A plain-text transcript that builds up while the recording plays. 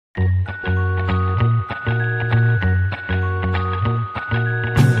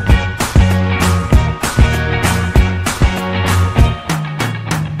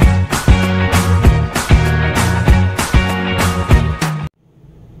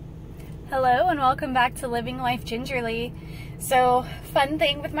Hello and welcome back to Living Life Gingerly. So, fun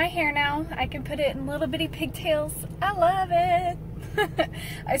thing with my hair now, I can put it in little bitty pigtails. I love it.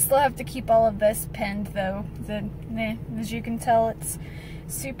 I still have to keep all of this pinned though. As you can tell, it's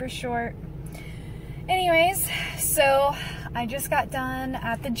super short. Anyways, so I just got done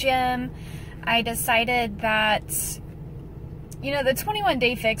at the gym. I decided that, you know, the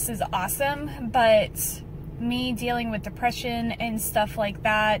 21-day fix is awesome, but me dealing with depression and stuff like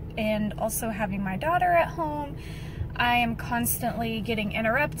that, and also having my daughter at home, I am constantly getting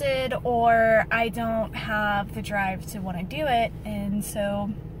interrupted, or I don't have the drive to want to do it. And so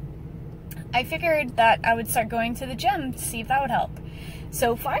I figured that I would start going to the gym to see if that would help.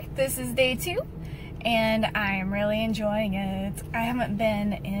 So far, this is day 2, and I am really enjoying it. I haven't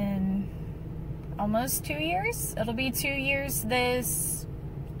been in almost 2 years. It'll be 2 years this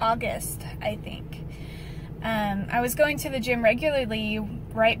August, I think. I was going to the gym regularly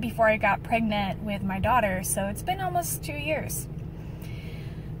right before I got pregnant with my daughter, so it's been almost 2 years.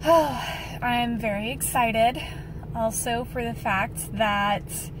 I'm very excited also for the fact that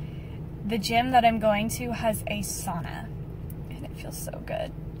the gym that I'm going to has a sauna, and it feels so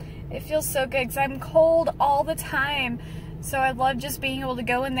good. It feels so good because I'm cold all the time, so I love just being able to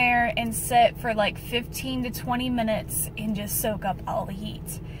go in there and sit for like 15 to 20 minutes and just soak up all the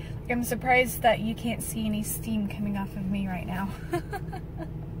heat. I'm surprised that you can't see any steam coming off of me right now.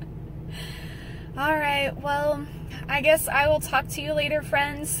 Alright, well, I guess I will talk to you later,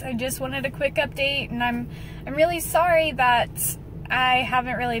 friends. I just wanted a quick update, and I'm really sorry that I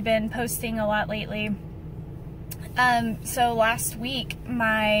haven't really been posting a lot lately. So last week,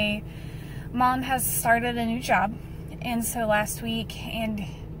 my mom has started a new job, and so last week and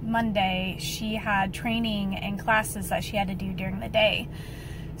Monday, she had training and classes that she had to do during the day.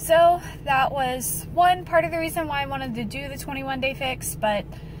 So that was one part of the reason why I wanted to do the 21-day fix, but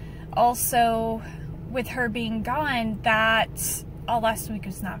also with her being gone, that all last week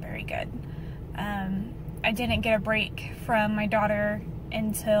was not very good. I didn't get a break from my daughter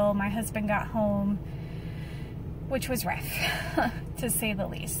until my husband got home, which was rough, to say the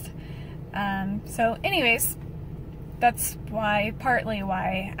least. So anyways, that's partly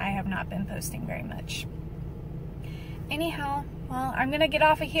why I have not been posting very much. Anyhow, well, I'm gonna get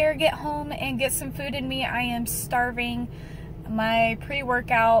off of here, get home, and get some food in me. I am starving. My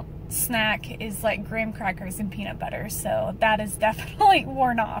pre-workout snack is like graham crackers and peanut butter, so that is definitely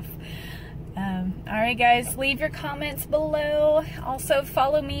worn off. Alright guys, leave your comments below. Also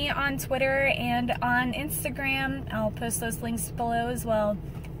follow me on Twitter and on Instagram. I'll post those links below as well.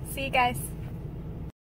 See you guys.